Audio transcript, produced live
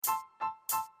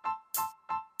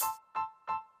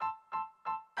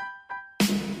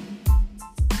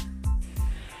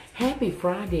Happy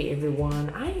Friday,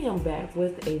 everyone. I am back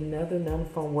with another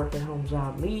non-phone work at home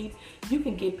job lead. You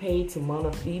can get paid to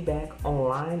monitor feedback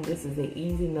online. This is an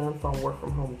easy non-phone work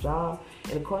from home job.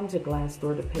 And according to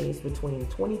Glassdoor, the pay is between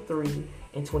 $23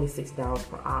 and $26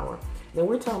 per hour. Now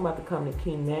we're talking about the company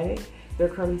Keymatic. They're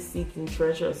currently seeking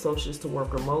treasurer associates to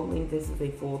work remotely. This is a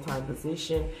full-time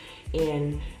position,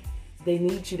 and they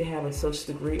need you to have an associate's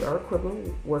degree or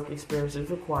equivalent work experience is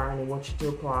required, and they want you to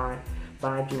apply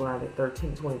by July the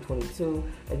 13th, 2022.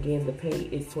 Again, the pay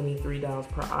is $23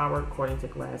 per hour according to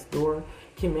Glassdoor.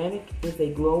 Keymatic is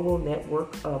a global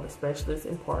network of specialists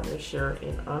and partners share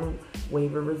an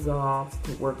unwavering resolve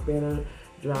to work better,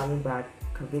 driven by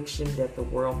conviction that the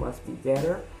world must be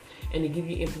better. And to give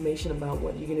you information about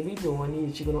what you're going to be doing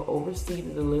is you're going to oversee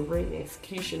the delivery and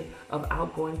execution of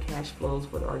outgoing cash flows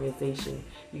for the organization.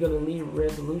 You're going to lead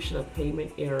resolution of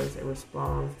payment errors and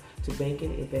respond to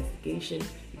banking investigation.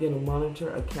 You're going to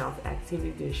monitor accounts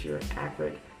activity to ensure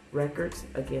accurate records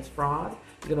against fraud.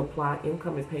 You're going to apply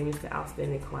incoming payments to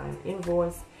outstanding client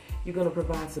invoice. You're going to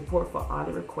provide support for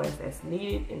audit requests as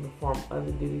needed and perform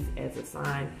other duties as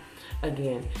assigned.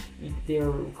 Again, they're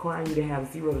requiring you to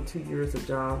have 0 to 2 years of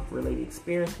job-related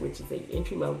experience, which is an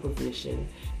entry-level position,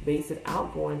 basic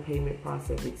outgoing payment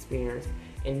process experience,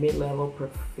 and mid-level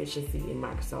proficiency in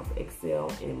Microsoft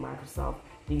Excel and Microsoft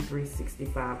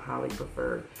D365 highly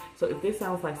preferred. So if this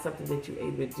sounds like something that you're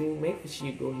able to do, make sure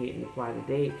you go ahead and apply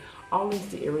today. All links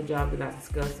to every job that I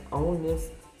discussed on this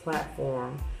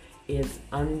platform is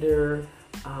under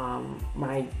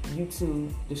my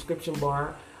YouTube description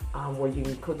bar, where you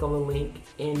can click on the link,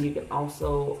 and you can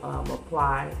also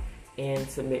apply and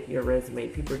submit your resume.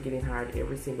 People are getting hired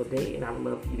every single day, and I would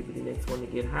love for you to be the next one to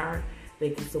get hired.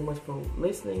 Thank you so much for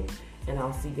listening, and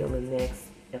I'll see you on the next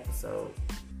episode.